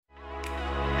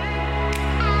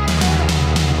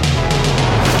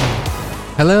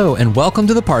Hello, and welcome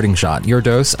to The Parting Shot, your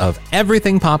dose of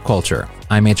everything pop culture.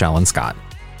 I'm H. Alan Scott.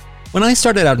 When I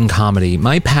started out in comedy,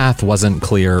 my path wasn't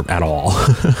clear at all.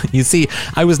 You see,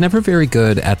 I was never very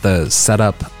good at the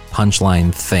setup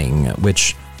punchline thing,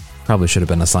 which probably should have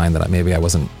been a sign that maybe I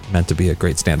wasn't meant to be a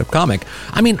great stand-up comic.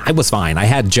 I mean, I was fine. I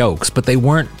had jokes, but they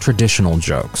weren't traditional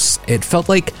jokes. It felt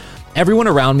like everyone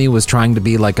around me was trying to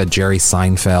be like a Jerry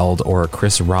Seinfeld or a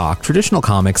Chris Rock, traditional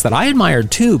comics that I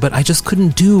admired too, but I just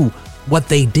couldn't do what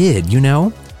they did, you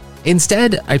know?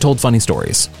 Instead, I told funny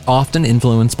stories, often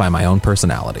influenced by my own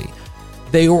personality.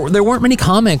 There weren't many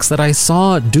comics that I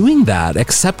saw doing that,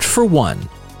 except for one,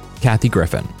 Kathy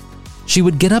Griffin. She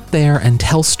would get up there and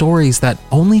tell stories that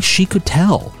only she could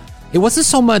tell. It wasn't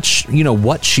so much,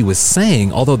 what she was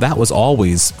saying, although that was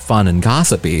always fun and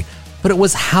gossipy, but it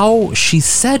was how she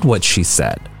said what she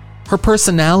said. Her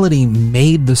personality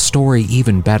made the story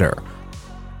even better.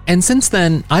 And since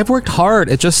then, I've worked hard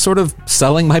at just sort of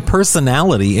selling my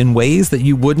personality in ways that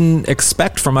you wouldn't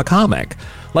expect from a comic.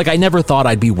 Like, I never thought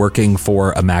I'd be working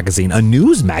for a magazine, a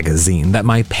news magazine that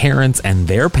my parents and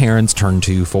their parents turned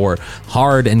to for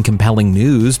hard and compelling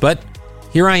news, but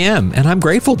here I am, and I'm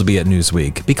grateful to be at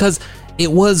Newsweek because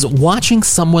it was watching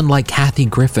someone like Kathy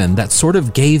Griffin that sort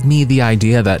of gave me the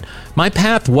idea that my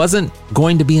path wasn't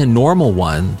going to be a normal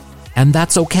one, and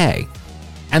that's okay.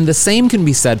 And the same can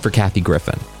be said for Kathy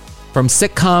Griffin. From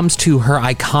sitcoms to her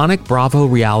iconic Bravo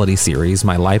reality series,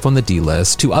 My Life on the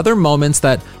D-List, to other moments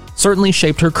that certainly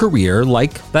shaped her career,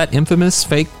 like that infamous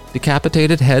fake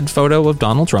decapitated head photo of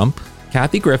Donald Trump,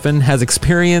 Kathy Griffin has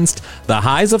experienced the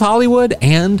highs of Hollywood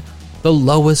and the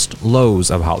lowest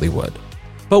lows of Hollywood.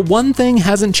 But one thing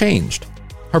hasn't changed: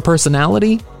 her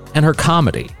personality and her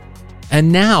comedy.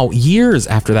 And now, years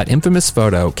after that infamous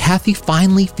photo, Kathy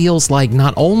finally feels like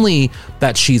not only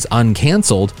that she's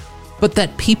uncanceled, but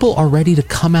that people are ready to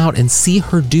come out and see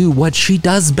her do what she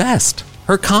does best,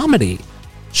 her comedy.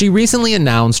 She recently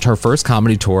announced her first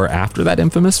comedy tour after that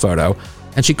infamous photo,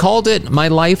 and she called it My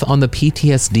Life on the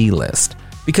PTSD List,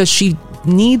 because she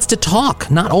needs to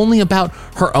talk not only about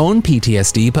her own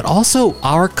PTSD, but also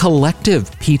our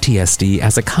collective PTSD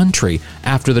as a country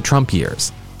after the Trump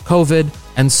years, COVID,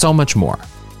 and so much more.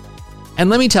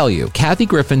 And let me tell you, Kathy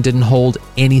Griffin didn't hold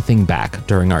anything back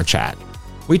during our chat.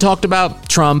 We talked about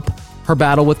Trump, her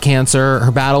battle with cancer,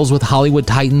 her battles with Hollywood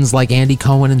titans like Andy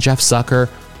Cohen and Jeff Zucker,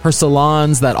 her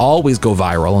salons that always go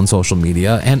viral on social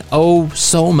media, and oh,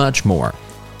 so much more.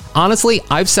 Honestly,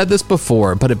 I've said this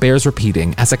before, but it bears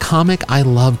repeating. As a comic, I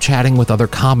love chatting with other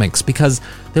comics because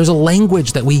there's a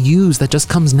language that we use that just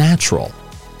comes natural.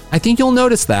 I think you'll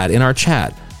notice that in our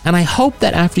chat, and I hope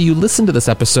that after you listen to this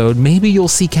episode, maybe you'll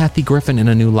see Kathy Griffin in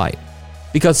a new light.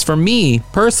 Because for me,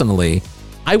 personally,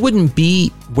 I wouldn't be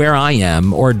where I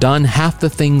am or done half the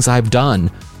things I've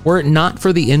done were it not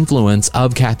for the influence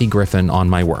of Kathy Griffin on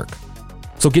my work.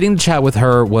 So getting to chat with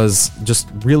her was just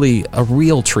really a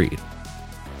real treat.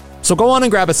 So go on and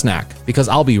grab a snack, because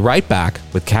I'll be right back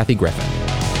with Kathy Griffin.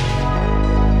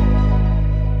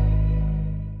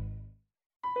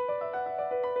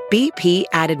 BP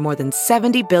added more than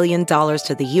 $70 billion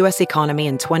to the U.S. economy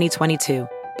in 2022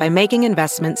 by making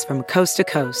investments from coast to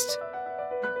coast.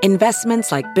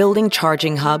 Investments like building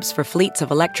charging hubs for fleets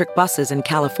of electric buses in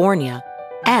California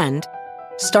and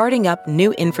starting up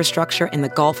new infrastructure in the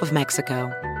Gulf of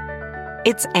Mexico.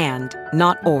 It's and,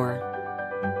 not or.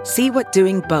 See what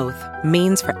doing both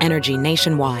means for energy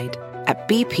nationwide at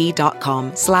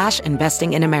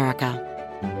bp.com/investing in America.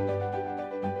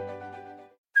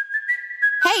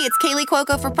 Hey, it's Kaylee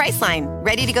Cuoco for Priceline.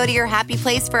 Ready to go to your happy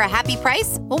place for a happy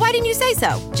price? Well, why didn't you say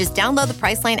so? Just download the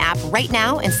Priceline app right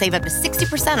now and save up to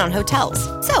 60% on hotels.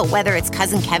 So whether it's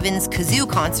Cousin Kevin's Kazoo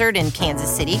Concert in Kansas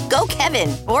City, go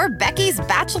Kevin, or Becky's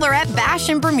Bachelorette Bash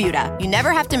in Bermuda, you never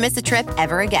have to miss a trip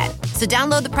ever again. So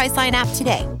download the Priceline app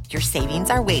today. Your savings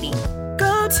are waiting.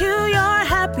 Go to your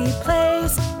happy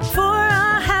place for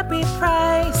a happy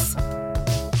price.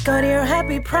 Go to your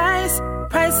happy price,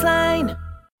 Priceline.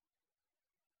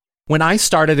 When I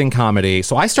started in comedy,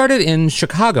 so I started in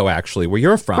Chicago, actually, where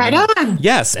you're from. Right on.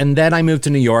 Yes, and then I moved to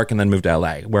New York and then moved to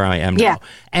LA, where I am now. Yeah.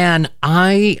 And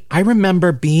I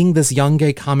remember being this young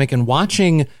gay comic and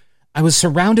watching, I was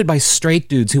surrounded by straight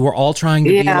dudes who were all trying to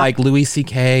be like Louis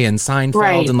C.K. and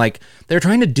Seinfeld, and like they're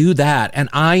trying to do that. And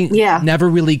I never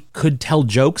really could tell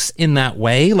jokes in that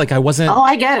way. Like I wasn't. Oh,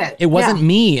 I get it. It wasn't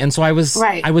me, and so I was.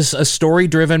 I was a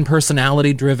story-driven,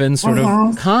 personality-driven sort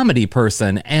of comedy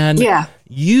person, and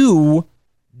you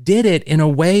did it in a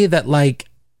way that like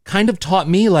kind of taught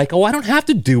me like, oh, I don't have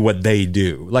to do what they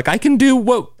do. Like I can do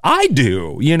what I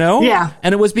do, you know? Yeah.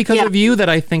 And it was because of you that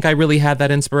I think I really had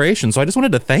that inspiration. So I just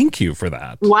wanted to thank you for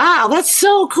that. Wow, that's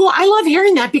so cool. I love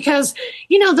hearing that because,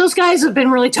 you know, those guys have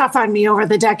been really tough on me over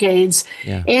the decades.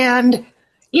 Yeah. And,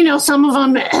 you know, some of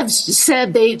them have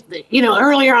said they, you know,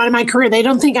 earlier on in my career, they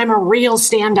don't think I'm a real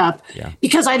stand-up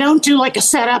because I don't do like a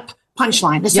setup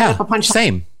punchline, a punchline.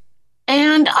 Same.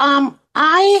 And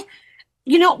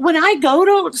you know, when I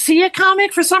go to see a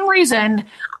comic, for some reason,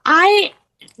 I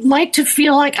like to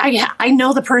feel like I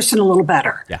know the person a little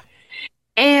better. Yeah.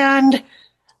 And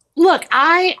look,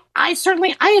 I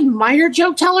certainly admire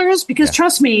joke tellers because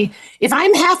trust me, if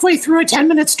I'm halfway through a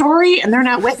 10-minute story and they're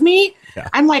not with me,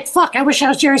 I'm like, fuck, I wish I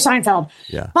was Jerry Seinfeld.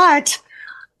 Yeah. But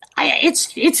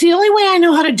it's the only way I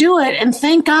know how to do it. And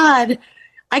thank God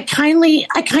I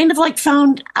kind of like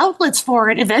found outlets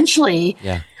for it eventually.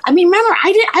 Yeah. I mean, remember,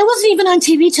 I wasn't even on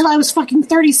TV till I was fucking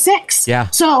 36. Yeah.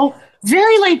 So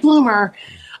very late bloomer.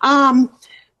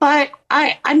 But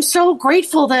I'm so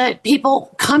grateful that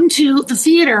people come to the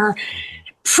theater.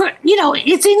 You know,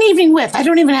 it's an evening with. I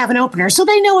don't even have an opener, so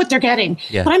they know what they're getting.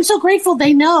 Yeah. But I'm so grateful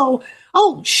they know,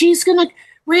 oh, she's going to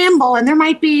ramble, and there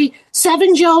might be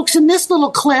 7 jokes in this little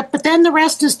clip, but then the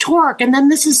rest is torque, and then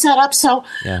this is set up. So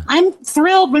I'm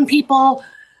thrilled when people,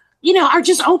 you know, are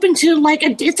just open to like,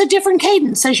 it's a different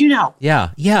cadence, as you know.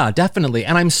 Yeah, definitely.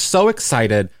 And I'm so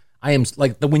excited. I am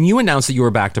like when you announced that you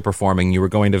were back to performing, you were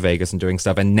going to Vegas and doing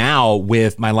stuff. And now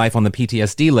with My Life on the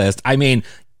PTSD List, I mean,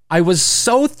 I was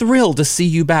so thrilled to see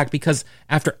you back because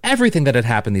after everything that had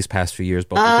happened these past few years,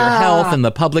 both with your health and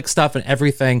the public stuff and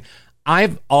everything,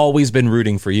 I've always been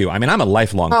rooting for you. I mean, I'm a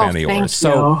lifelong fan of yours.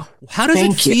 So how does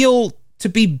it feel to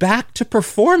be back to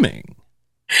performing?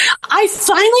 I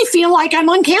finally feel like I'm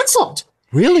uncanceled.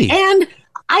 Really? And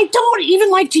I don't even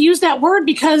like to use that word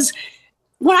because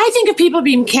when I think of people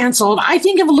being canceled, I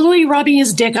think of Louis rubbing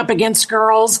his dick up against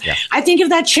girls. Yeah. I think of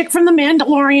that chick from The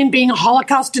Mandalorian being a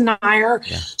Holocaust denier.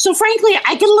 Yeah. So frankly,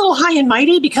 I get a little high and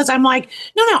mighty because I'm like,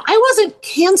 no, I wasn't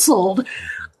canceled.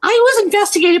 I was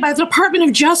investigated by the Department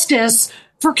of Justice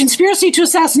for conspiracy to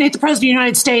assassinate the President of the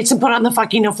United States and put on the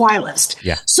fucking no-fly list.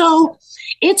 Yeah. So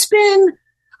it's been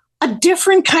a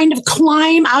different kind of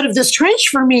climb out of this trench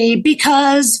for me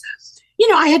because, you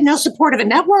know, I had no support of a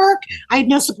network. I had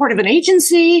no support of an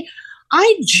agency.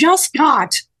 I just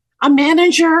got a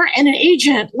manager and an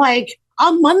agent like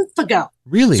a month ago.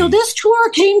 Really? So this tour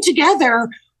came together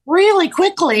really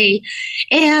quickly.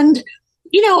 And,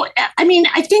 you know, I mean,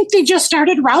 I think they just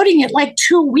started routing it like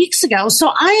 2 weeks ago.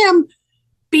 So I am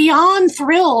beyond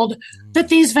thrilled that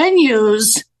these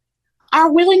venues are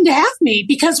willing to have me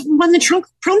because when the Trump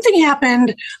thing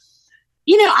happened,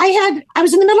 you know, I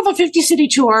was in the middle of a 50-city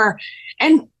tour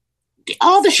and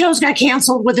all the shows got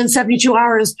canceled within 72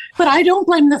 hours. But I don't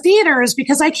blame the theaters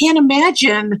because I can't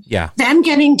imagine them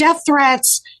getting death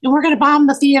threats and we're going to bomb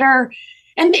the theater.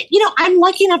 And, you know, I'm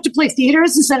lucky enough to play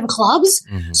theaters instead of clubs.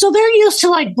 Mm-hmm. So they're used to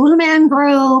like Blue Man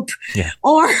Group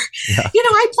or, you know,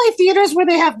 I play theaters where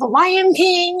they have The Lion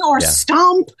King or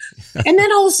Stomp. And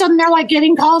then all of a sudden they're like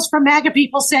getting calls from MAGA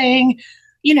people saying,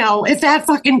 you know, if that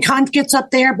fucking cunt gets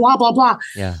up there, blah, blah, blah.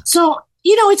 Yeah. So,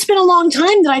 you know, it's been a long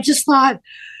time that I just thought,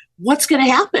 what's going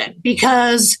to happen?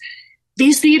 Because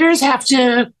these theaters have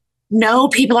to know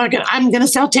people are going. I'm going to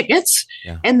sell tickets,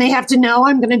 and they have to know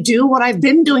I'm going to do what I've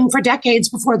been doing for decades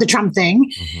before the Trump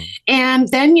thing. Mm-hmm. And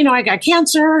then, you know, I got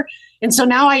cancer, and so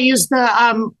now I use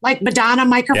the like Madonna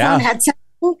microphone headset,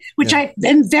 which I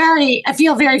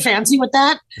feel very fancy with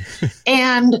that,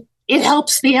 and it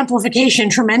helps the amplification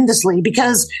tremendously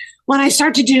because when I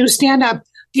start to do stand up,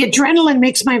 the adrenaline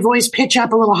makes my voice pitch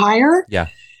up a little higher. Yeah.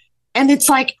 And it's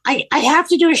like, I have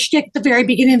to do a shtick at the very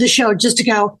beginning of the show just to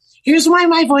go, here's why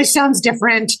my voice sounds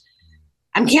different.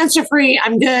 I'm cancer free.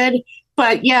 I'm good.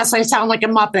 But yes, I sound like a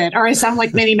Muppet or I sound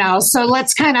like Minnie Mouse. So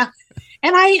let's kind of,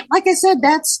 and like I said,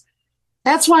 that's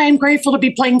why I'm grateful to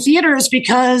be playing theaters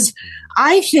because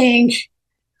I think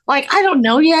like, I don't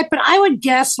know yet, but I would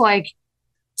guess like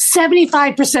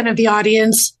 75% of the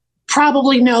audience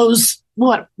probably knows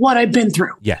what I've been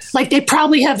through. Yes. Like they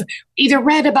probably have either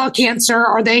read about cancer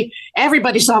or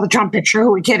everybody saw the Trump picture. Who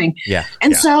are we kidding? Yeah.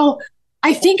 And so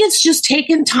I think it's just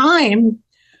taken time.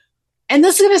 And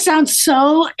this is going to sound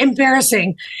so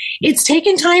embarrassing. It's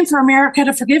taken time for America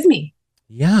to forgive me.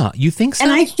 Yeah. You think so?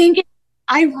 And I think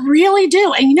I really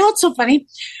do. And you know, what's so funny?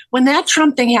 When that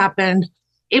Trump thing happened,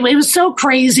 it was so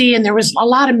crazy. And there was a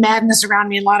lot of madness around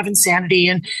me, a lot of insanity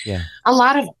and a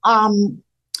lot of,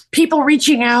 people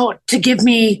reaching out to give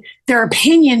me their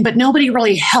opinion, but nobody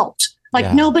really helped.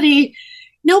 Like nobody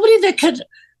that could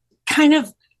kind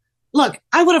of look,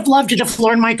 I would have loved it if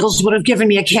Lorne Michaels would have given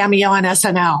me a cameo on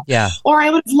SNL. Yeah. Or I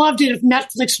would have loved it if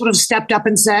Netflix would have stepped up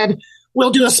and said,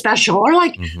 we'll do a special. Or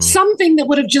like something that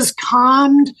would have just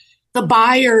calmed the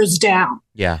buyers down.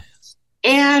 Yeah.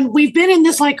 And we've been in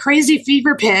this like crazy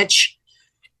fever pitch.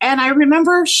 And I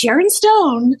remember Sharon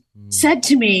Stone said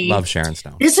to me, Love Sharon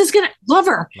Stone. This is going to, love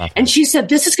her. And she said,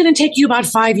 this is going to take you about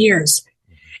 5 years.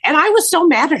 And I was so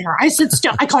mad at her. I said,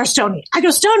 I call her Stoney. I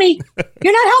go, Stoney,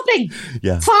 you're not helping.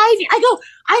 Yeah. I go,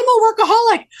 I'm a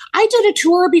workaholic. I did a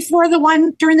tour before the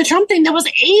one during the Trump thing that was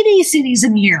 80 cities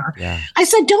in a year. Yeah. I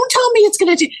said, don't tell me it's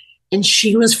going to do. And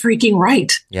she was freaking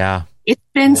right. Yeah. It's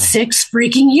been 6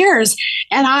 freaking years.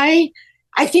 And I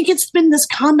think it's been this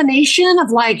combination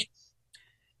of like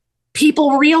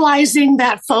people realizing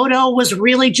that photo was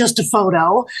really just a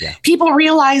photo. Yeah. People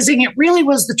realizing it really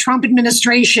was the Trump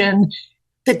administration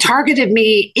that targeted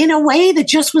me in a way that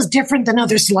just was different than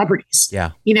other celebrities.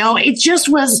 Yeah. You know, it just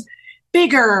was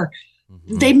bigger.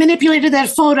 They manipulated that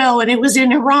photo and it was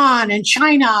in Iran and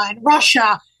China and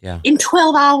Russia in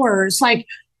 12 hours. Like,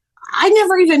 I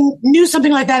never even knew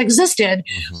something like that existed.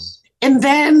 And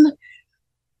then,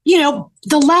 you know,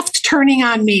 the left turning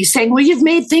on me saying, well, you've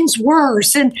made things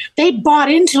worse. And they bought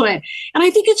into it. And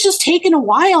I think it's just taken a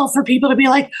while for people to be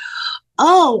like,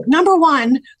 oh, number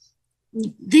one,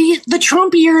 the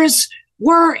Trump years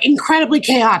were incredibly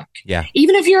chaotic. Yeah.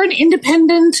 Even if you're an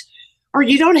independent or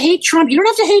you don't hate Trump, you don't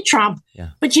have to hate Trump.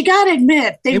 Yeah. But you got to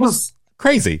admit, It was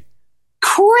crazy.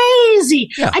 Crazy.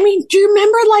 Yeah. I mean, do you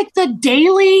remember like the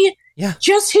Daily? Yeah.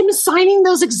 Just him signing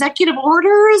those executive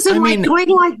orders and going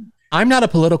like. I'm not a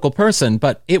political person,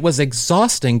 but it was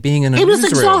exhausting being in a newsroom. It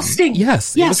was exhausting.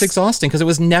 Yes, it was exhausting because it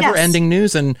was never-ending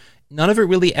news and none of it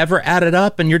really ever added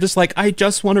up. And you're just like, I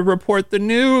just want to report the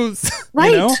news.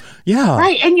 Right. You know? Yeah.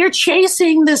 Right. And you're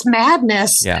chasing this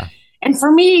madness. Yeah. And for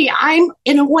me,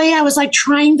 in a way, I was like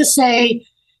trying to say,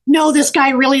 no, this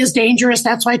guy really is dangerous.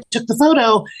 That's why I took the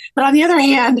photo. But on the other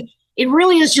hand, it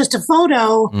really is just a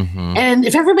photo. And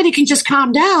if everybody can just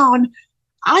calm down,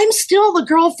 I'm still the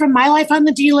girl from My Life on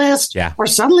the D List or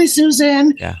Suddenly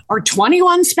Susan or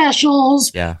 21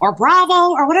 Specials or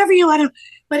Bravo or whatever you want to.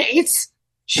 But it's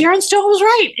Sharon Stone was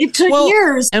right. It took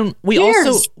years. And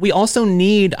we also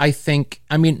need, I think,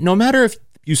 I mean, no matter if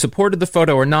you supported the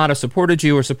photo or not, or supported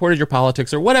you or supported your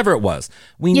politics or whatever it was,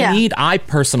 we need, I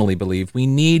personally believe, we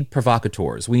need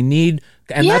provocateurs. We need,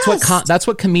 and that's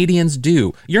what comedians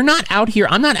do. You're not out here.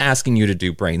 I'm not asking you to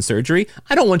do brain surgery.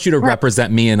 I don't want you to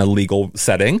represent me in a legal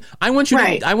setting. I want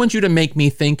you to make me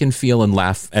think and feel and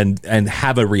laugh and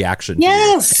have a reaction.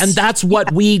 Yes. And that's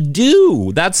what we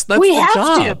do. That's the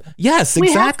job. To. Yes, we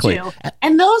exactly. Have to.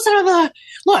 And those are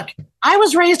look, I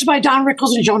was raised by Don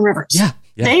Rickles and Joan Rivers. Yeah.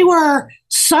 They were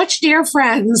such dear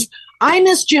friends. I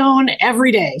miss Joan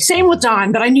every day. Same with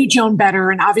Don, but I knew Joan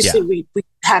better. And obviously we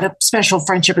had a special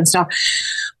friendship and stuff.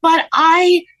 But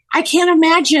I can't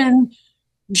imagine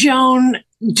Joan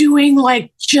doing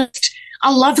like just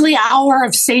a lovely hour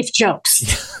of safe jokes.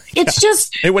 It's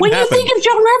just, when you think of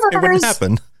Joan Rivers, it wouldn't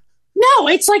happen. No,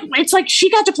 it's like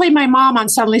she got to play my mom on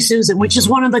Suddenly Susan, which is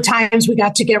one of the times we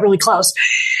got to get really close.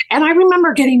 And I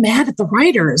remember getting mad at the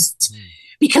writers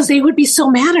because they would be so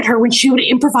mad at her when she would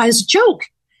improvise a joke.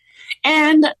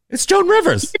 And it's Joan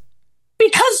Rivers.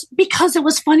 Because it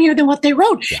was funnier than what they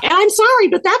wrote. Yeah. And I'm sorry,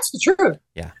 but that's the truth.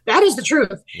 Yeah. That is the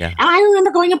truth. Yeah. And I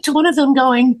remember going up to one of them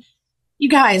going, you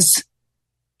guys,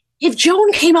 if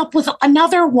Joan came up with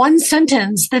another one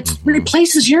sentence that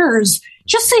replaces yours,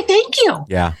 just say thank you.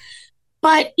 Yeah.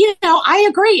 But, you know, I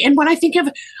agree. And when I think of,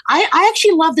 I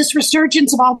actually love this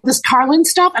resurgence of all this Carlin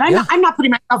stuff. And I'm not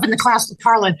putting myself in the class with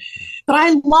Carlin, but I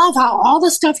love how all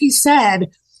the stuff he said,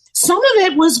 some of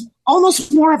it was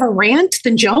almost more of a rant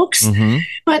than jokes.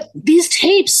 But these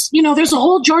tapes, you know, there's a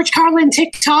whole George Carlin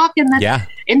TikTok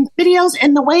and videos,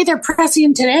 and the way they're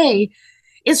pressing today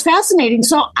is fascinating.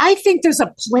 So I think there's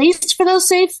a place for those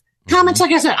safe comments.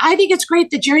 Like I said, I think it's great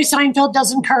that Jerry Seinfeld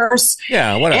doesn't curse.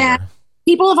 Yeah, whatever. And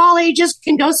people of all ages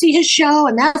can go see his show,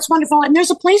 and that's wonderful. And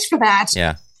there's a place for that.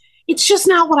 Yeah. It's just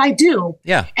not what I do.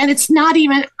 Yeah. And it's not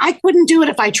even, I couldn't do it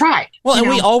if I tried. Well, and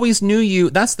we always knew you.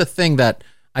 That's the thing that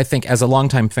I think as a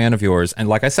longtime fan of yours, and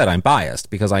like I said, I'm biased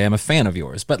because I am a fan of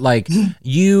yours, but like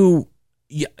you've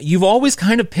always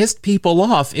kind of pissed people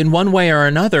off in one way or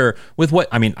another with what,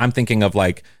 I mean, I'm thinking of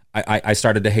like, I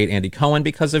started to hate Andy Cohen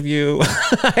because of you.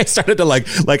 I started to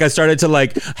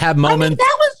have moments. I mean,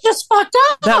 that was just fucked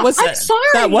up. I'm sorry.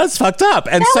 That was fucked up.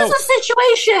 And that was a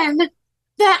situation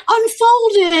that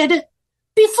unfolded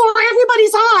before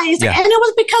everybody's eyes. Yeah. And it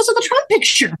was because of the Trump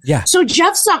picture. Yeah. So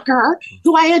Jeff Zucker,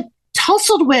 who I had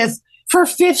tussled with for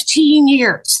 15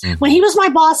 years, when he was my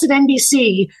boss at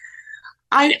NBC,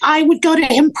 I would go to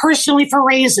him personally for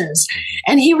raises,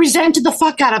 and he resented the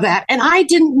fuck out of that. And I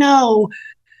didn't know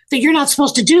that you're not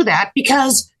supposed to do that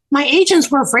because my agents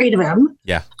were afraid of him.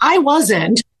 Yeah. I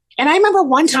wasn't. And I remember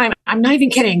one time, I'm not even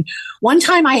kidding. One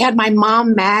time I had my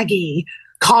mom, Maggie,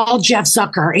 call Jeff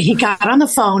Zucker, and he got on the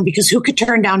phone because who could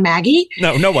turn down Maggie?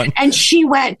 No one. And she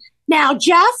went, now,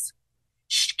 Jeff,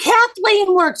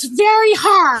 Kathleen works very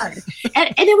hard.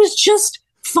 And it was just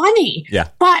funny. Yeah.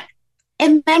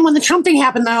 And then when the Trump thing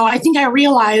happened, though, I think I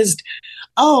realized,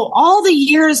 all the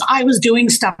years I was doing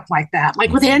stuff like that,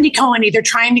 like with Andy Cohen, either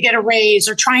trying to get a raise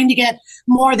or trying to get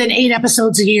more than 8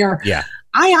 episodes a year. Yeah.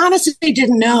 I honestly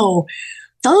didn't know.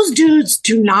 Those dudes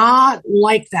do not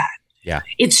like that. Yeah.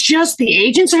 It's just the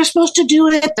agents are supposed to do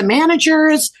it, the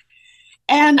managers.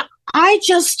 And I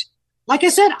just, like I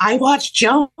said, I watched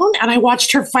Joan and I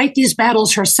watched her fight these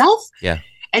battles herself. Yeah.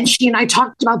 And she and I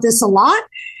talked about this a lot.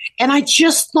 And I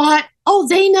just thought,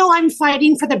 they know I'm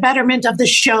fighting for the betterment of the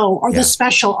show or the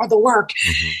special or the work.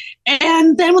 Mm-hmm.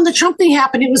 And then when the Trump thing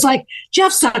happened, it was like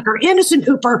Jeff Zucker, Anderson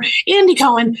Cooper, Andy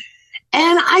Cohen.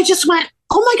 And I just went,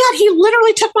 oh my God, he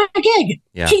literally took my gig.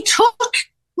 Yeah. He took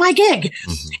my gig.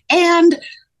 Mm-hmm. And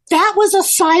that was a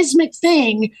seismic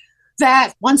thing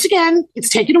that, once again, it's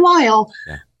taken a while.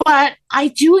 Yeah. But I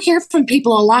do hear from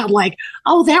people a lot like,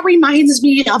 that reminds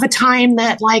me of a time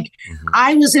that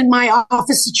I was in my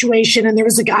office situation and there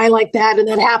was a guy like that and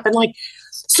that happened.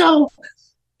 So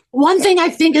one thing I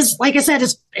think is, like I said,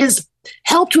 is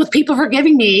helped with people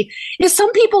forgiving me is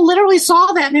some people literally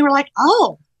saw that and they were like,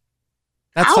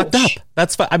 that's ouch. Fucked up.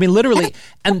 That's I mean, literally,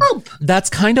 and that's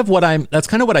kind of what I see.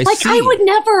 I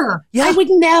would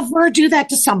never do that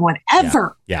to someone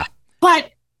ever. Yeah. But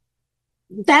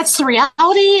that's the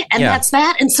reality, and that's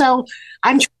that. And so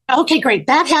I'm okay, great,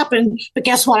 that happened. But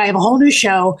guess what? I have a whole new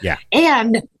show. Yeah.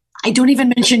 And I don't even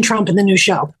mention Trump in the new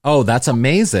show. Oh, that's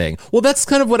amazing. Well, that's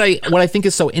kind of what I think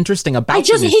is so interesting about he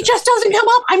just doesn't come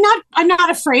up. I'm not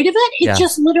afraid of it. It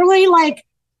just literally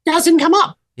doesn't come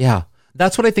up. Yeah.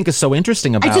 That's what I think is so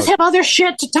interesting about. I just have other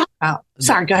shit to talk about.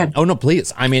 Sorry, go ahead. Oh no,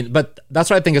 please. I mean, but that's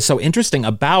what I think is so interesting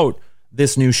about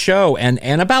this new show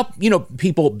and about,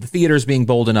 people, theaters being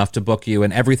bold enough to book you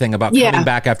and everything about coming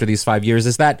back after these 5 years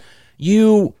is that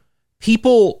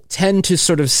people tend to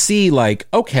sort of see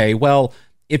okay, well,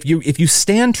 if you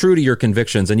stand true to your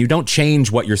convictions and you don't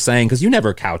change what you're saying, because you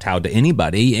never kowtowed to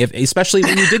anybody, especially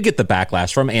when you did get the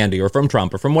backlash from Andy or from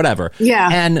Trump or from whatever. Yeah.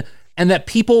 And that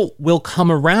people will come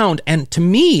around. And to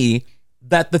me,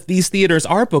 that these theaters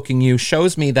are booking you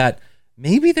shows me that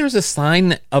maybe there's a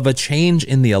sign of a change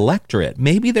in the electorate.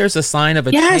 Maybe there's a sign of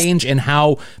a change in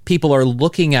how people are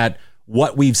looking at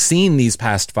what we've seen these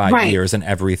past 5 years and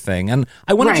everything. And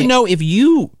I wanted to know if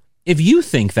you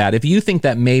think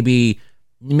that maybe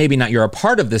not you're a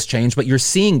part of this change, but you're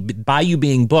seeing, by you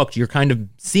being booked, you're kind of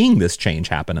seeing this change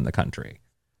happen in the country.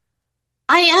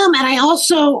 I am. And I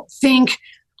also think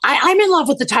I'm in love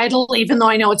with the title, even though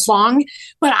I know it's long,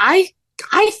 but I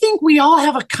think we all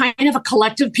have a kind of a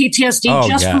collective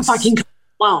PTSD from fucking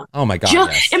alone. Oh my God.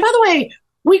 And by the way,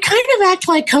 we kind of act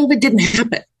like COVID didn't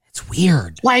happen. It's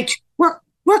weird.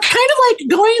 We're kind of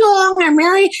going along, we're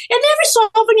married, and every so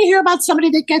often you hear about somebody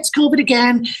that gets COVID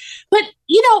again. But,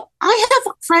 I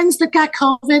have friends that got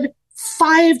COVID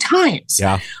 5 times.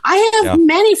 Yeah. I have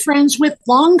many friends with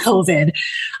long COVID.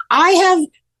 I have,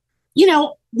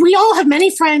 we all have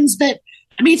many friends that,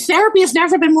 therapy has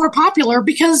never been more popular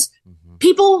because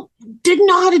people didn't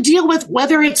know how to deal with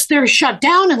whether it's they're shut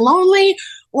down and lonely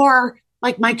or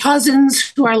like my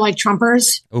cousins who are like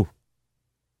Trumpers. Oh.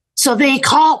 So they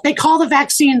call the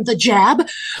vaccine the jab.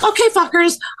 Okay,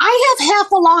 fuckers, I have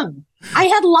half a lung. I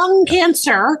had lung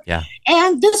cancer. Yeah.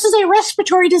 And this is a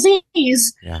respiratory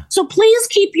disease. Yeah. So please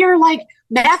keep your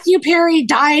Matthew Perry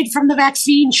died from the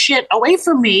vaccine shit away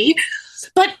from me.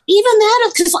 But even that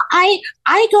is because I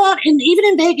go out and even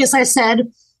in Vegas, I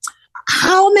said,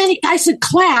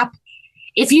 clap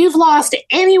if you've lost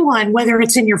anyone, whether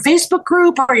it's in your Facebook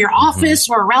group or your office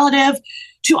or a relative,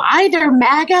 to either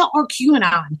MAGA or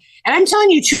QAnon. And I'm telling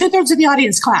you, 2/3 of the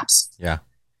audience claps. Yeah.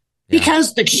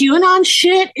 Because the QAnon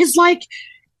shit is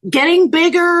getting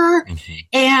bigger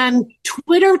and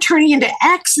Twitter turning into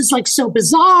X is so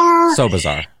bizarre. So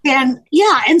bizarre. And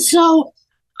and so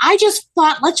I just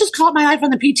thought, let's just call my life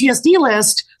on the PTSD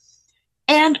list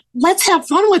and let's have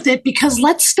fun with it because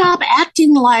let's stop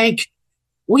acting like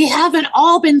we haven't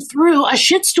all been through a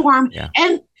shitstorm. Yeah.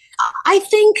 And I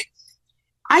think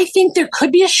there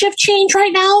could be a shift change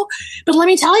right now, but let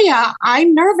me tell you,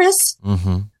 I'm nervous.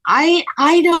 Mm-hmm.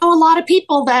 I know a lot of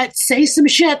people that say some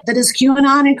shit that is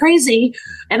QAnon and crazy,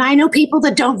 and I know people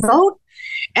that don't vote,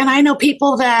 and I know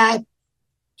people that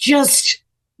just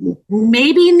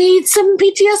maybe need some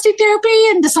PTSD therapy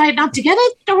and decide not to get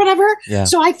it or whatever. Yeah.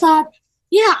 So I thought,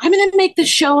 yeah, I'm going to make this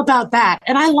show about that.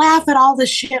 And I laugh at all this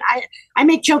shit. I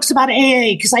make jokes about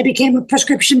AA because I became a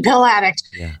prescription pill addict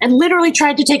and literally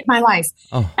tried to take my life.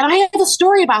 Oh. And I have a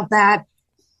story about that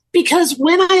because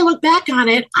when I look back on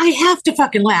it, I have to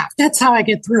fucking laugh. That's how I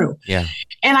get through. Yeah.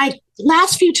 And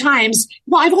last few times,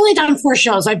 well, I've only done 4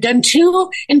 shows. I've done 2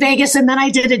 in Vegas, and then I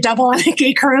did a double on a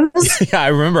gay cruise. Yeah, I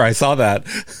remember. I saw that.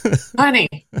 honey,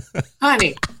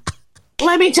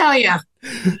 let me tell you.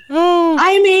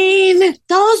 I mean,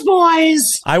 those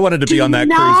boys. I wanted to be on that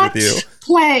cruise with you.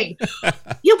 Play.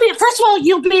 First of all,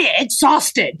 you'll be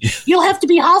exhausted. You'll have to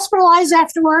be hospitalized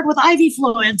afterward with IV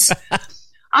fluids.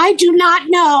 I do not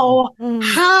know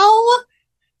how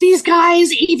these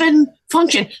guys even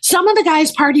function. Some of the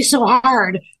guys party so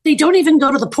hard, they don't even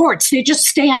go to the ports. They just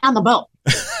stay on the boat.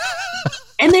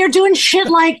 And they're doing shit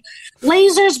like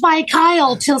lasers by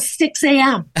Kyle till 6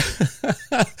 a.m.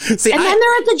 See, and then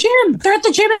they're at the gym. They're at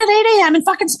the gym at 8 a.m. in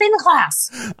fucking spin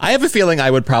class. I have a feeling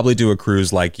I would probably do a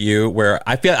cruise like you, where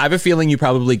I have a feeling you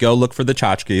probably go look for the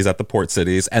tchotchkes at the port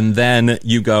cities, and then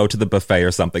you go to the buffet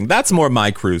or something. That's more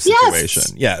my cruise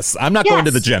situation. Yes, I'm not going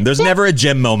to the gym. There's never a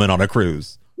gym moment on a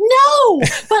cruise. No,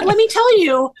 but let me tell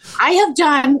you, I have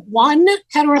done 1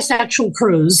 heterosexual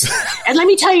cruise, and let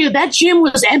me tell you, that gym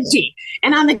was empty.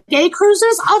 And on the gay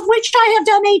cruises, of which I have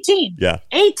done 18. Yeah.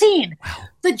 18. Wow.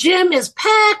 The gym is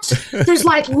packed. There's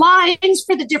like lines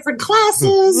for the different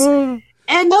classes.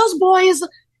 And those boys,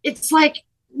 it's like,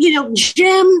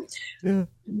 gym,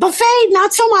 buffet,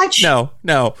 not so much.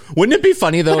 No. Wouldn't it be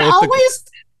funny, though,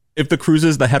 if the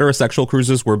cruises, the heterosexual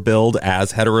cruises, were billed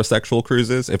as heterosexual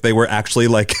cruises? If they were actually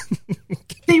like...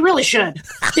 They really should.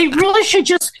 They should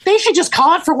just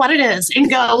call it for what it is and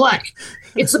go, look,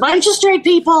 it's a bunch of straight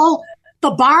people. The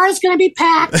bar is going to be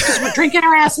packed because we're drinking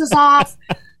our asses off.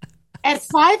 At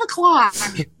 5 o'clock,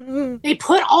 they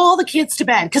put all the kids to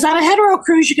bed. Because on a hetero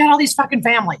cruise, you got all these fucking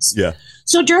families. Yeah.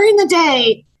 So during the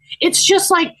day, it's just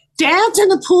like dad's in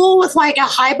the pool with like a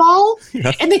highball.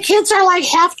 Yeah. And the kids are like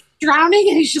half drowning.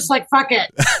 And he's just like, fuck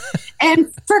it.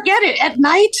 And forget it. At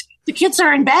night, the kids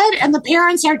are in bed and the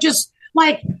parents are just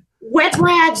like wet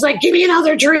rags, like, give me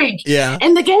another drink. Yeah.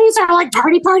 And the gays are like,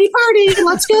 party, party, party.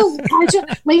 Let's go.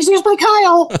 Lasers by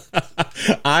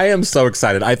Kyle. I am so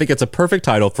excited. I think it's a perfect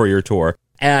title for your tour.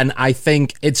 And I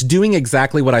think it's doing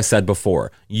exactly what I said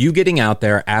before. You getting out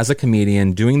there as a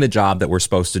comedian, doing the job that we're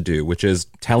supposed to do, which is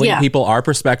telling people our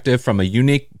perspective from a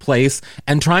unique place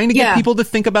and trying to get people to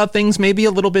think about things maybe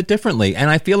a little bit differently. And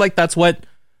I feel like that's what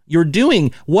you're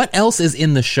doing. What else is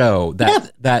in the show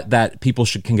that people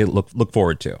can look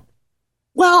forward to?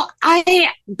 Well,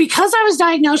 because I was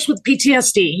diagnosed with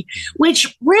PTSD,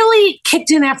 which really kicked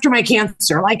in after my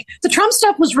cancer. Like, the Trump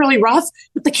stuff was really rough,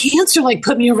 but the cancer like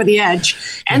put me over the edge.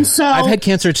 And so I've had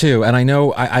cancer too, and I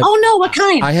know oh no, what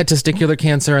kind? I had testicular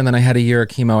cancer, and then I had a year of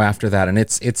chemo after that, and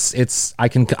it's I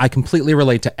completely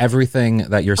relate to everything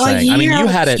that you're saying. I mean, you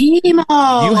had it.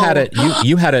 Chemo.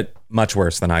 You had it much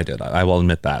worse than I did. I will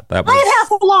admit that. I had half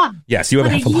a lung. Yes, you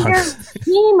have half a lung.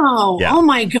 Chemo. Yeah. Oh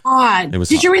my God.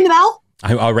 Did you ring the bell?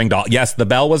 I rang the yes, the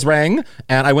bell was rang,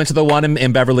 and I went to the one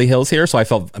in Beverly Hills here. So I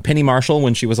felt Penny Marshall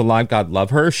when she was alive. God love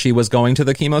her. She was going to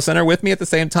the chemo center with me at the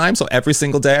same time. So every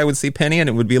single day I would see Penny, and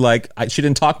it would be like she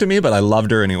didn't talk to me, but I loved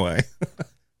her anyway.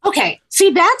 Okay, see,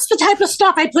 that's the type of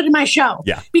stuff I put in my show.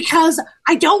 Yeah, because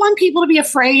I don't want people to be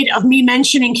afraid of me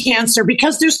mentioning cancer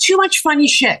because there's too much funny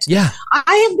shit. Yeah,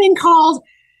 I have been called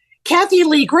Kathy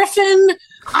Lee Griffin.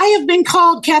 I have been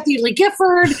called Kathy Lee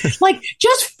Gifford, like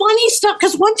just funny stuff.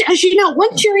 Because as you know,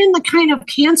 once you're in the kind of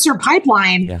cancer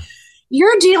pipeline,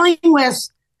 you're dealing with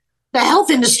the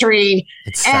health industry.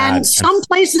 And some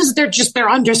places they're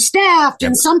understaffed,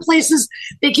 and some places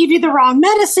they give you the wrong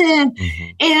medicine. Mm-hmm.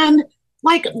 And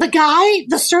like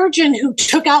the surgeon who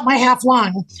took out my half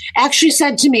lung actually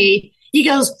said to me, he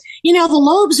goes, the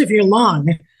lobes of your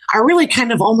lung are really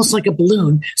kind of almost like a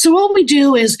balloon. So what we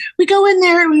do is we go in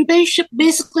there and we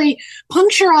basically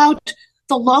puncture out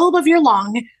the lobe of your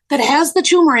lung that has the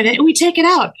tumor in it, and we take it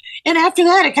out. And after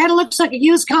that, it kind of looks like a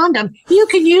used condom. You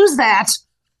can use that.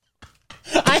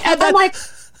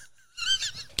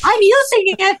 I'm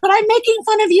using it, but I'm making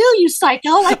fun of you, you psycho.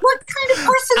 Like, what kind of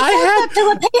person says that to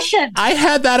a patient? I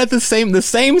had that at the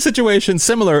same situation,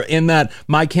 similar in that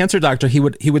my cancer doctor, he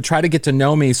would try to get to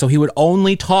know me, so he would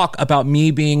only talk about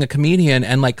me being a comedian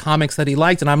and like comics that he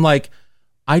liked, and I'm like,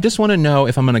 I just want to know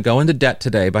if I'm going to go into debt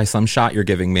today by some shot you're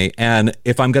giving me and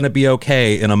if I'm going to be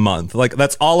okay in a month. Like,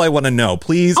 that's all I want to know.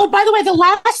 Please. Oh, by the way, the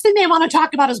last thing they want to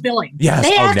talk about is billing. Yes.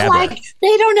 They act never. like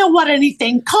they don't know what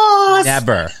anything costs.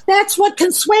 Never. That's what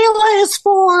Consuela is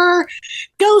for.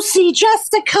 Go see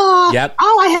Jessica. Yep.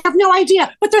 Oh, I have no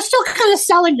idea. But they're still kind of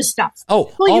selling you stuff.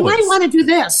 Oh, well, always. you might want to do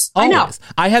this. Always. I know.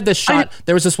 I had this shot.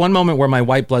 There was this one moment where my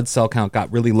white blood cell count got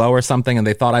really low or something, and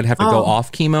they thought I'd have to go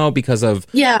off chemo because of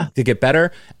to get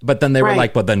better. But then they were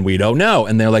like, but then we don't know.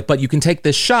 And they're like, but you can take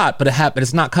this shot, but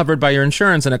it's not covered by your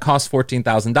insurance and it costs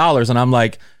 $14,000. And I'm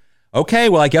like, okay,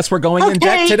 well, I guess we're going in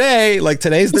debt today. Like,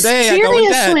 today's the day I go in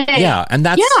debt. Yeah. And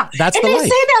that's and the they life. say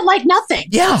that like nothing.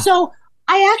 Yeah. So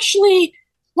I actually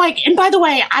and by the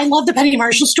way, I love the Penny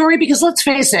Marshall story because let's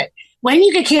face it, when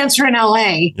you get cancer in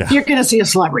LA, you're going to see a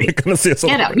celebrity. You're going to see a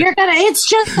celebrity. It's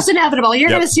just inevitable. You're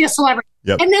going to see a celebrity.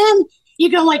 Yep. And then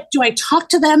you go like, do I talk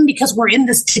to them because we're in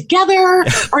this together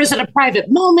or is it a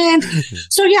private moment?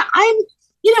 So yeah,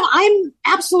 I'm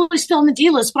absolutely still in the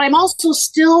D list, but I'm also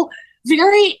still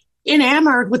very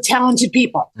enamored with talented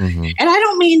people. Mm-hmm. And I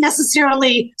don't mean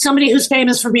necessarily somebody who's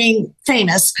famous for being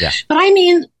famous, but I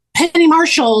mean Penny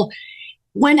Marshall.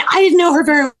 When I didn't know her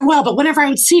very well, but whenever I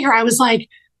would see her, I was like,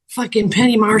 fucking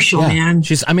Penny Marshall, man.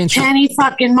 She's Penny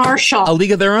fucking Marshall. A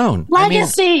league of their own.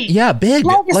 Legacy. Big.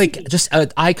 Legacy. Like, just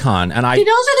an icon. And those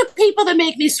are the people that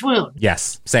make me swoon.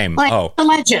 Yes, same. The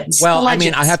legends. Well, the legends. I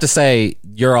mean, I have to say,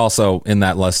 you're also in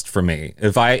that list for me.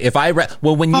 When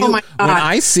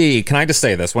I see, can I just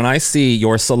say this? When I see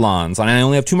your salons, and I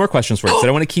only have 2 more questions for you, so I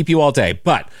don't want to keep you all day,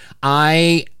 but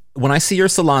when I see your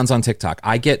salons on TikTok,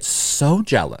 I get so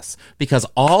jealous because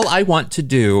all I want to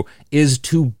do is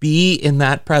to be in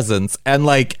that presence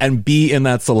and be in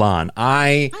that salon.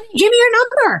 Honey, give me your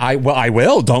number. I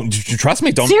will. Don't trust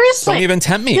me. Seriously. Don't even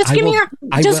tempt me. Just give me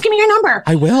your number.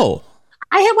 I will.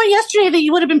 I had one yesterday that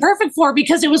you would have been perfect for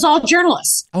because it was all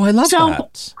journalists. Oh, I love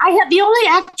that. I had the only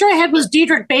actor I had was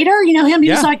Diedrich Bader. You know him? He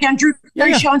was like on Drew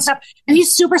Carey show and stuff. And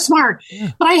he's super smart.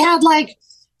 Yeah. But I had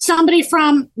somebody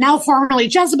from now formerly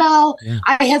Jezebel. Yeah.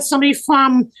 I had somebody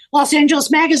from Los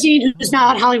Angeles Magazine who's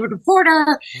now at Hollywood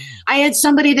Reporter. I had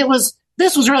somebody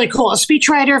this was really cool, a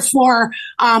speechwriter for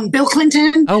Bill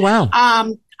Clinton. Oh, wow.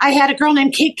 I had a girl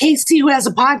named Kate Casey who has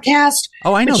a podcast.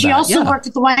 Oh, I know. But she also worked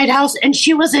at the White House and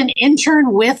she was an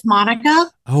intern with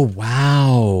Monica. Oh,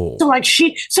 wow.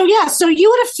 So you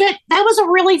would have fit. That was a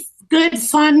really good,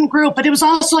 fun group, but it was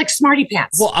also like smarty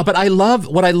pants. Well, but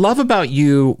what I love about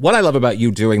you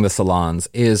doing the salons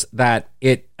is that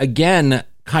it, again,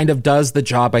 kind of does the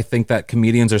job I think that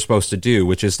comedians are supposed to do,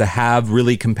 which is to have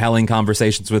really compelling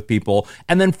conversations with people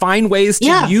and then find ways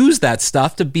to use that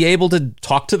stuff to be able to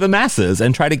talk to the masses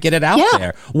and try to get it out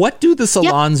there. What do the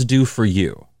salons do for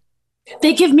you?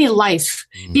 They give me life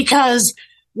because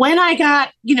when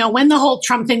when the whole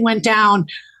Trump thing went down,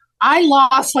 I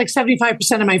lost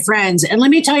 75% of my friends. And let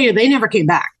me tell you, they never came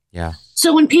back. Yeah.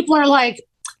 So when people are like,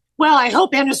 well, I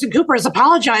hope Anderson Cooper has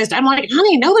apologized. I'm like,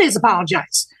 honey, nobody's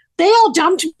apologized. They all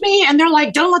dumped me and they're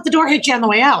like, don't let the door hit you on the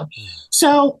way out.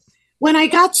 So when I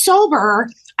got sober,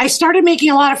 I started making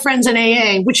a lot of friends in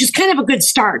AA, which is kind of a good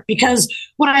start because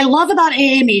what I love about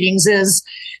AA meetings is,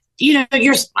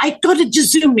 I go to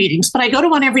just Zoom meetings, but I go to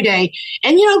one every day.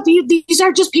 And, these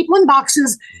are just people in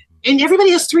boxes. And everybody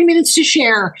has 3 minutes to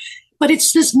share, but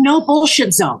it's this no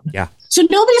bullshit zone. Yeah. So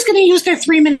nobody's going to use their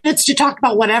 3 minutes to talk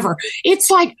about whatever.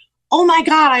 It's like, oh my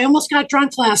God, I almost got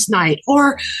drunk last night.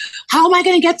 Or how am I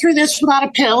going to get through this without a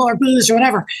pill or booze or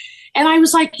whatever? And I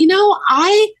was like,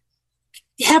 I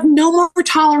have no more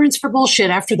tolerance for bullshit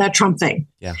after that Trump thing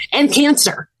and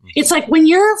cancer. It's like when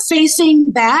you're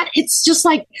facing that, it's just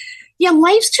like,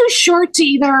 life's too short to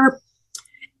either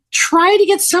try to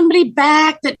get somebody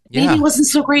back that maybe wasn't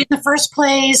so great in the first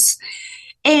place.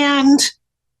 And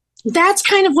that's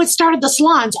kind of what started the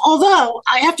salons. Although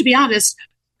I have to be honest,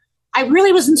 I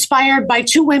really was inspired by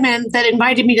 2 women that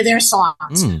invited me to their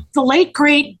salons. The late,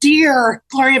 great, dear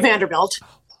Gloria Vanderbilt.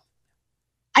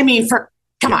 I mean,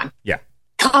 come on. Yeah.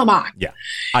 Come on. Yeah.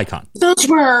 Icon. Those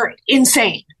were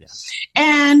insane. Yeah.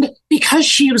 And because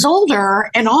she was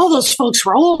older and all those folks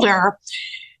were older,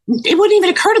 it wouldn't even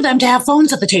occur to them to have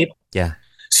phones at the table. Yeah.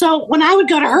 So when I would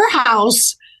go to her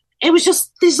house, it was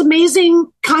just these amazing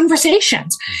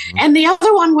conversations. Mm-hmm. And the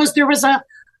other one was there was a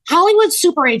Hollywood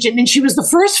super agent, and she was the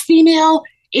first female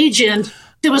agent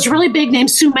that was really big named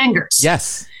Sue Mengers.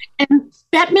 Yes. And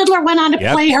Bette Midler went on to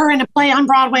play her in a play on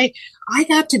Broadway. I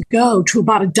got to go to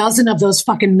about a dozen of those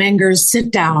fucking Mengers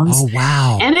sit downs. Oh,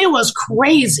 wow. And it was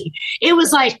crazy. It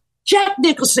was like Jack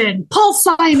Nicholson, Paul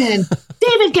Simon,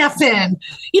 David Geffen.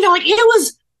 It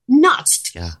was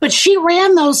nuts. Yeah. But she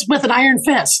ran those with an iron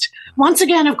fist. once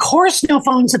again, of course, no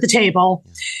phones at the table.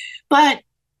 But,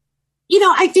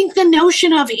 I think the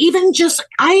notion of even just,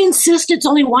 I insist it's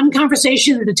only one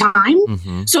conversation at a time.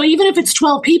 Mm-hmm. So even if it's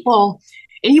 12 people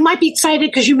and you might be excited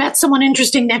because you met someone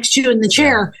interesting next to you in the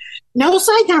chair, no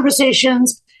side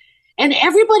conversations. And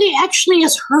everybody actually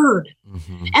is heard.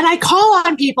 Mm-hmm. And I call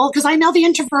on people because I know the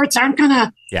introverts aren't going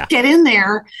to get in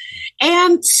there.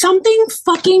 And something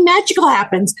fucking magical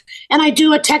happens. And I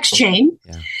do a text chain.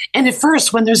 Yeah. And at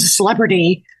first, when there's a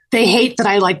celebrity, they hate that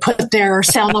I put their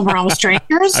cell number on with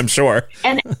strangers. I'm sure.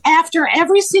 And after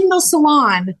every single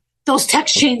salon, those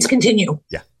text chains continue.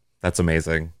 Yeah, that's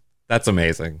amazing. That's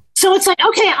amazing. So it's like,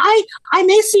 okay, I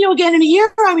may see you again in a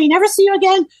year. I may never see you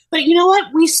again. But you know what?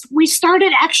 We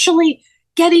started actually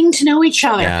getting to know each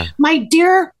other. Yeah. My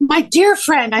dear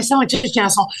friend, I sound like just an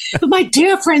asshole, but my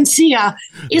dear friend Sia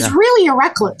is really a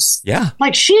recluse. Yeah.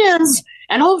 She is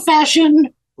an old-fashioned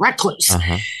recluse.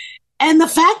 Uh-huh. And the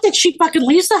fact that she fucking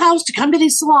leaves the house to come to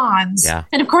these salons,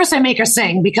 and of course I make her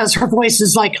sing because her voice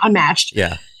is unmatched.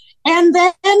 Yeah. And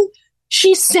then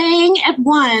she sang at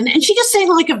one, and she just sang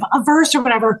a verse or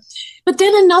whatever. But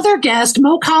then another guest,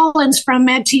 Mo Collins from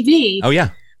Mad TV,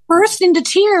 burst into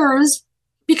tears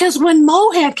because when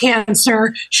Mo had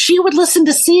cancer, she would listen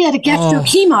to Sia to get through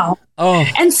chemo. Oh.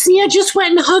 And Sia just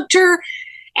went and hugged her,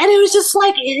 and it was just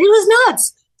it was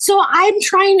nuts. So I'm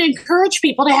trying to encourage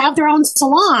people to have their own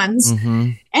salons,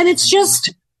 and it's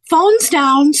just phones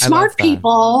down, smart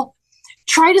people.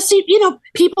 Try to see,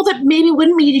 people that maybe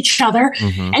wouldn't meet each other.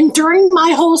 Mm-hmm. And during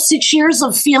my whole 6 years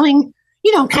of feeling,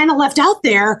 kind of left out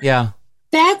there,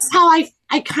 that's how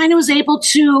I kind of was able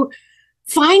to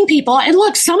find people. And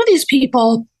look, some of these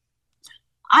people,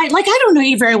 I don't know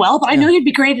you very well, but I know you'd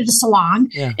be great at a salon.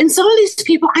 Yeah. And some of these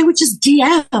people, I would just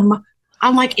DM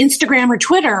on Instagram or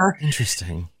Twitter.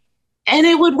 Interesting. And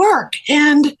it would work.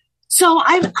 And so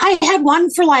I had one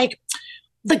for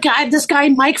this guy,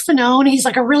 Mike Fanone, he's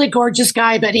a really gorgeous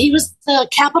guy, but he was the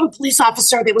Capitol police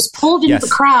officer that was pulled into the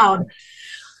crowd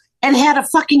and had a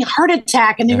fucking heart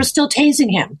attack, and they were still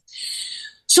tasing him.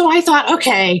 So I thought,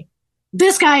 okay,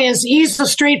 this guy he's a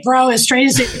straight bro, as straight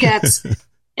as it gets.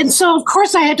 And so, of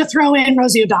course, I had to throw in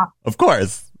Rosie O'Donnell. Of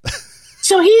course.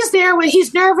 So he's there when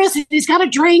he's nervous, and he's got a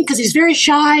drink because he's very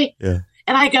shy. Yeah.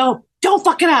 And I go, don't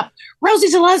fuck it up.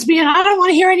 Rosie's a lesbian. I don't want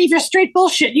to hear any of your straight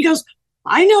bullshit. And he goes,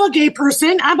 I know a gay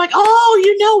person. I'm like, oh,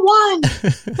 you know one.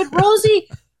 But Rosie,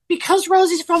 because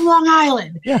Rosie's from Long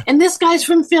Island and this guy's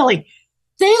from Philly,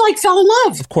 they fell in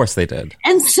love. Of course they did.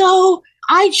 And so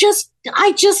I just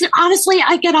honestly,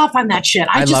 I get off on that shit.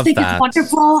 I just think it's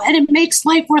wonderful, and it makes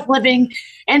life worth living.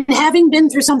 And having been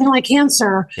through something like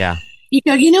cancer,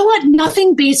 you know what?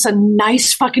 Nothing beats a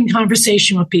nice fucking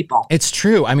conversation with people. It's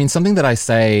true. I mean, something that I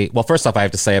say, well, first off, I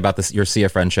have to say about your Sia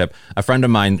friendship, a friend of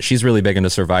mine, she's really big into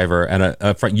Survivor, and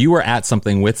a friend, you were at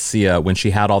something with Sia when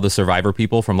she had all the Survivor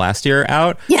people from last year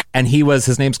out. Yeah. And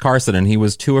his name's Carson, and he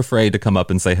was too afraid to come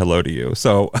up and say hello to you.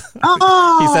 So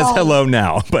he says hello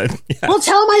now, but well,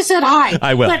 tell him I said hi.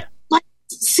 I will. But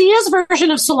Sia's version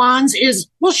of salons is,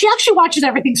 well, she actually watches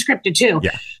everything scripted too.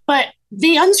 Yeah. But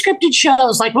the unscripted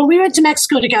shows, when we went to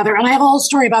Mexico together, and I have a whole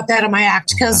story about that in my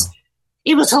act because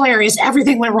it was hilarious.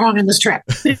 Everything went wrong on this trip.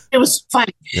 It was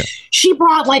funny. Yeah. She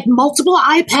brought multiple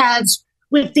iPads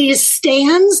with these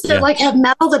stands that have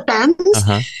metal that bends.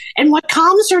 Uh-huh. And what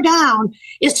calms her down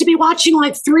is to be watching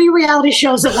 3 reality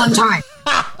shows at one time.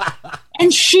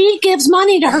 And she gives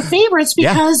money to her favorites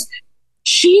because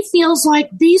she feels like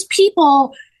these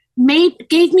people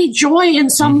gave me joy in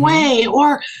some way,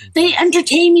 or they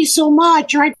entertain me so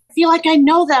much, or I feel like I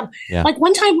know them. Yeah.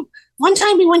 One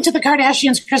time we went to the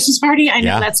Kardashians' Christmas party. I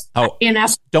know that's in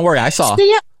S. Don't worry, I saw.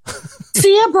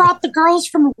 Sia brought the girls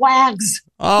from Wags.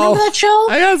 Remember that show?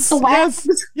 Yes, the Wags?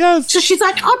 Yes. So she's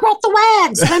like, I brought the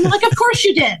Wags. And I'm like, of course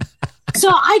you did. So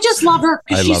I just love her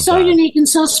because she's so unique and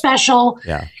so special.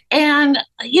 Yeah. And,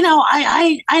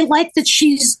 I like that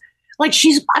she's, I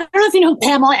don't know if you know who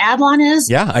Pamela Adlon is.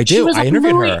 Yeah, I do. I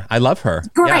interviewed her. I love her.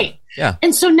 Great. Yeah.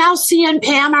 And so now Sia and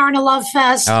Pam are in a love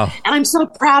fest. Oh. And I'm so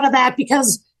proud of that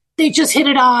because they just hit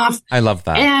it off. I love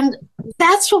that. And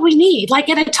that's what we need.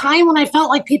 At a time when I felt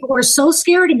like people were so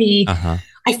scared of me,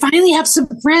 I finally have some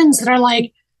friends that are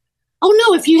like, oh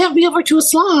no, if you have me over to a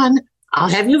salon, I'll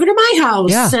have you over to my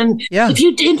house. Yeah. And if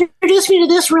you introduce me to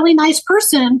this really nice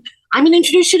person, I'm going to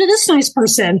introduce you to this nice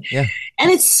person. Yeah.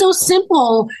 And it's so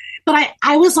simple. But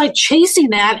I was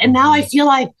chasing that, and now I feel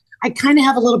like I kind of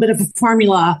have a little bit of a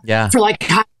formula for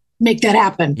how to make that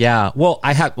happen. Yeah. Well,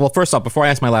 first off, before I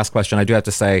ask my last question, I do have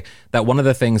to say that one of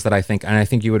the things that I think, and I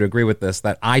think you would agree with this,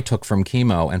 that I took from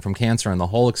chemo and from cancer and the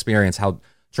whole experience, how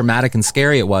traumatic and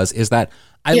scary it was, is that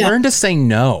I learned to say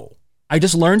no. I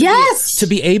just learned Yes. to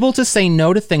be able to say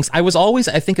no to things. I was always,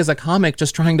 I think, as a comic,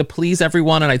 just trying to please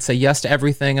everyone, and I'd say yes to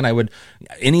everything, and I would,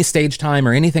 any stage time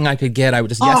or anything I could get, I would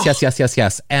just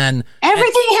yes. And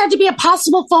everything had to be a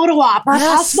possible photo op or a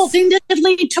possible thing that could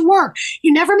lead to work.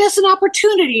 You never miss an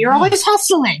opportunity. You're always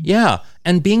hustling. Yeah.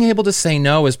 And being able to say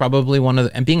no is probably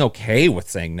and being okay with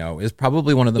saying no is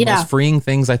probably one of the most freeing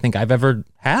things I think I've ever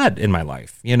had in my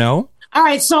life, you know? All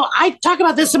right, so I talk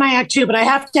about this in my act too, but I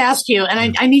have to ask you,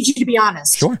 and I need you to be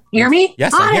honest. Sure. You hear me?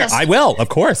 Yes, honest. I will, of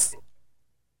course.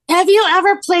 Have you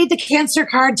ever played the cancer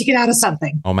card to get out of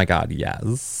something? Oh my God,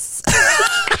 yes.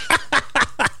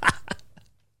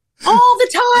 All the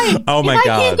time. Oh my God. If I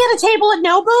God. can't get a table at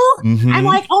Nobu, I'm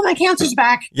like, oh, my cancer's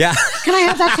back. Yeah. Can I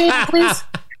have that table, please?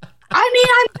 I mean,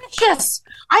 I'm vicious.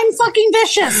 I'm fucking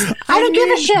vicious. I don't give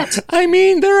a shit. I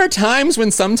mean, there are times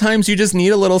when sometimes you just need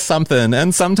a little something.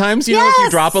 And sometimes, you know, if you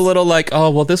drop a little like,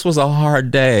 oh, well, this was a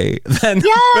hard day, then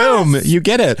boom, you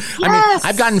get it. Yes. I mean,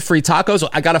 I've gotten free tacos.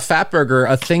 I got a fat burger,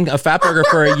 a fat burger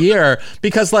for a year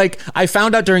because like I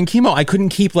found out during chemo, I couldn't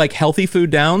keep like healthy food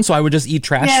down. So I would just eat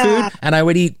trash food and I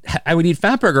would eat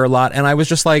fat burger a lot. And I was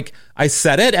just like, I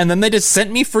said it and then they just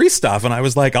sent me free stuff. And I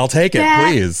was like, I'll take it,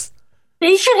 please.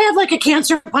 They should have like a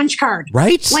cancer punch card.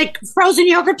 Right? Like frozen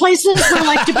yogurt places where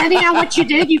like depending on what you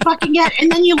did, you fucking get,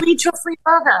 and then you lead to a free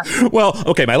burger. Well,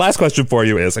 okay, my last question for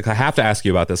you is, like, I have to ask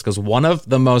you about this because one of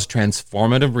the most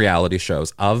transformative reality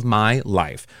shows of my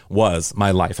life was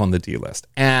My Life on the D-List.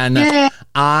 And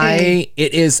I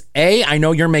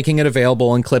know you're making it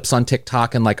available in clips on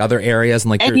TikTok and like other areas and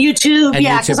like YouTube,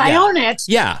 because I own it.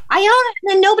 Yeah. I own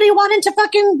it and nobody wanted to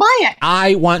fucking buy it.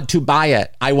 I want to buy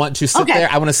it. I want to sit there.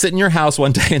 I want to sit in your house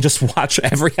one day and just watch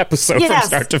every episode from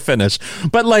start to finish.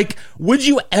 But like, would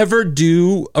you ever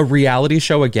do a reality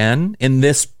show again in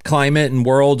this climate and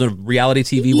world of reality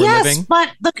TV we're living?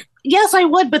 Yes, I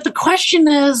would. But the question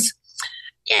is,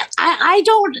 I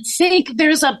don't think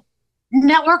there's a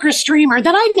network or streamer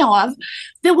that I know of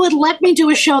that would let me do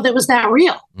a show that was that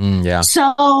real.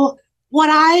 So what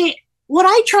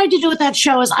I tried to do with that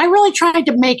show is I really tried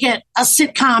to make it a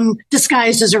sitcom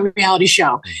disguised as a reality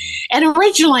show. And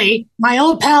originally, my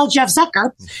old pal, Jeff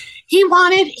Zucker, he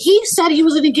said he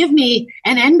was going to give me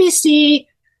an NBC,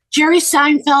 Jerry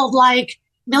Seinfeld, like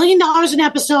 $1 million an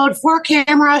episode,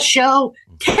 4-camera show,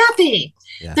 Kathy.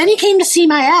 Yeah. Then he came to see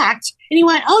my act and he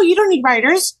went, oh, you don't need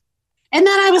writers. And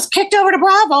then I was kicked over to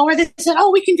Bravo where they said,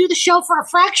 oh, we can do the show for a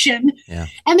fraction. Yeah.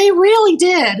 And they really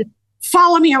did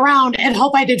follow me around and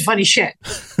hope I did funny shit.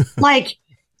 Like,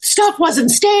 stuff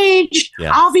wasn't staged.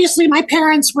 Yeah. Obviously, my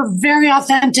parents were very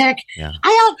authentic. Yeah.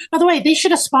 By the way, they should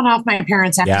have spun off my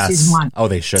parents after season 1. Oh,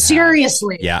 they should have.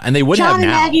 Seriously. Yeah, and they would John have now.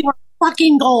 John and Maggie were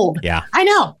fucking gold. Yeah. I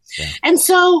know. Yeah. And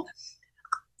so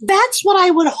that's what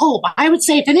I would hope. I would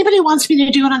say if anybody wants me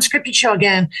to do an unscripted show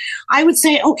again, I would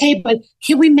say, okay, but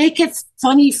can we make it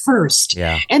funny first?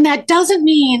 Yeah. And that doesn't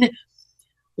mean,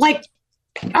 like,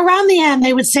 around the end,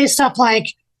 they would say stuff like,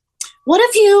 what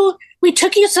if we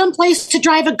took you someplace to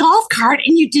drive a golf cart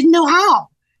and you didn't know how?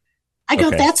 I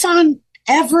go, that's on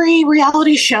every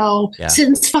reality show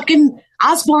since fucking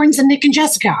Osbourne's and Nick and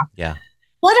Jessica. Yeah.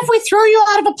 What if we throw you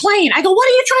out of a plane? I go, what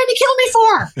are you trying to kill me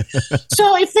for?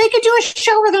 So if they could do a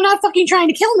show where they're not fucking trying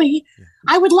to kill me,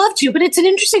 I would love to. But it's an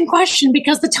interesting question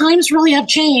because the times really have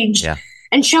changed. Yeah.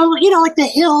 And show, like The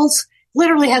Hills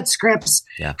literally had scripts.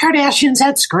 Yeah. Kardashians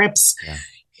had scripts. Yeah.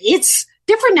 It's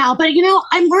different now, but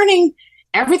I'm learning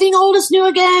everything old is new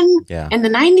again. Yeah. And the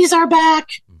 90s are back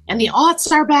and the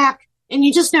aughts are back. And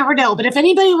you just never know. But if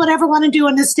anybody would ever want to do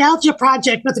a nostalgia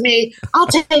project with me, I'll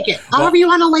take it. However you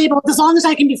want to label it, as long as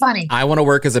I can be funny. I want to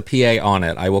work as a PA on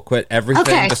it. I will quit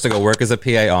everything just to go work as a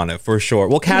PA on it for sure.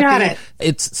 Well, Kathy,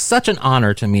 it's such an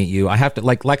honor to meet you. I have to,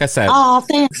 like I said,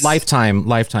 thanks.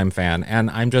 Lifetime fan.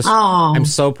 And I'm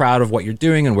so proud of what you're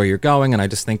doing and where you're going. And I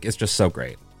just think it's just so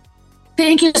great.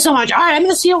 Thank you so much. All right, I'm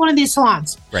going to see you at one of these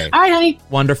salons. Great. All right, honey.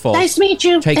 Wonderful. Nice to meet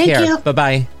you. Take care. Thank you.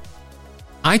 Bye-bye.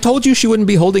 I told you she wouldn't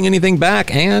be holding anything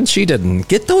back, and she didn't.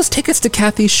 Get those tickets to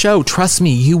Kathy's show. Trust me,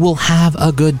 you will have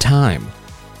a good time.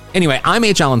 Anyway, I'm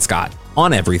H. Alan Scott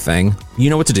on everything.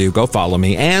 You know what to do. Go follow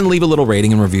me and leave a little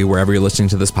rating and review wherever you're listening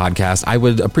to this podcast. I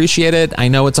would appreciate it. I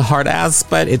know it's a hard ask,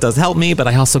 but it does help me, but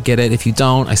I also get it. If you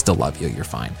don't, I still love you. You're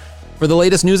fine. For the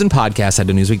latest news and podcasts, head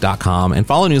to Newsweek.com and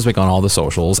follow Newsweek on all the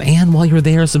socials. And while you're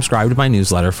there, subscribe to my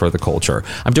newsletter for the culture.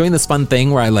 I'm doing this fun thing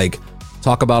where I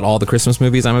talk about all the Christmas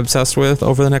movies I'm obsessed with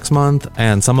over the next month,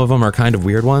 and some of them are kind of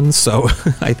weird ones, so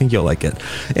I think you'll like it.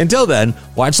 Until then,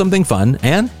 watch something fun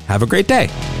and have a great day.